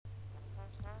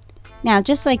Now,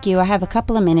 just like you, I have a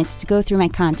couple of minutes to go through my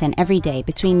content every day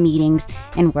between meetings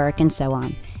and work and so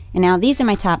on. And now these are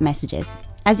my top messages.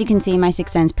 As you can see,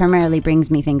 my6sense primarily brings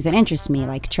me things that interest me,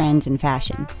 like trends and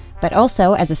fashion. But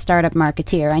also, as a startup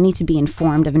marketeer, I need to be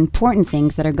informed of important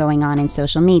things that are going on in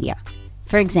social media.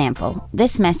 For example,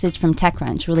 this message from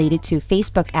TechCrunch related to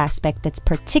Facebook aspect that's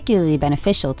particularly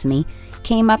beneficial to me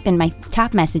came up in my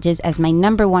top messages as my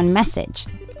 #1 message.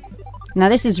 Now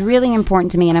this is really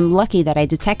important to me, and I'm lucky that I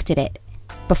detected it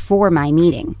before my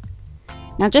meeting.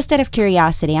 Now, just out of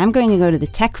curiosity, I'm going to go to the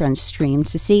TechCrunch stream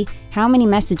to see how many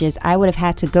messages I would have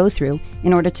had to go through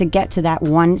in order to get to that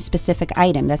one specific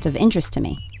item that's of interest to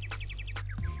me.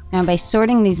 Now, by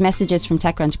sorting these messages from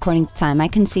TechCrunch according to time, I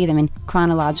can see them in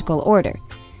chronological order.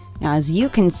 Now, as you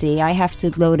can see, I have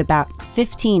to load about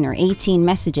 15 or 18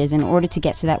 messages in order to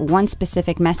get to that one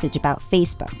specific message about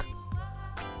Facebook.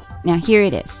 Now, here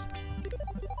it is.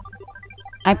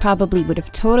 I probably would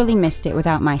have totally missed it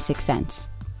without my6sense.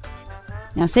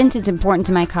 Now, since it's important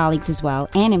to my colleagues as well,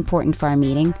 and important for our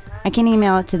meeting, I can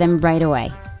email it to them right away.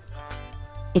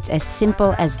 It's as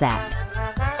simple as that.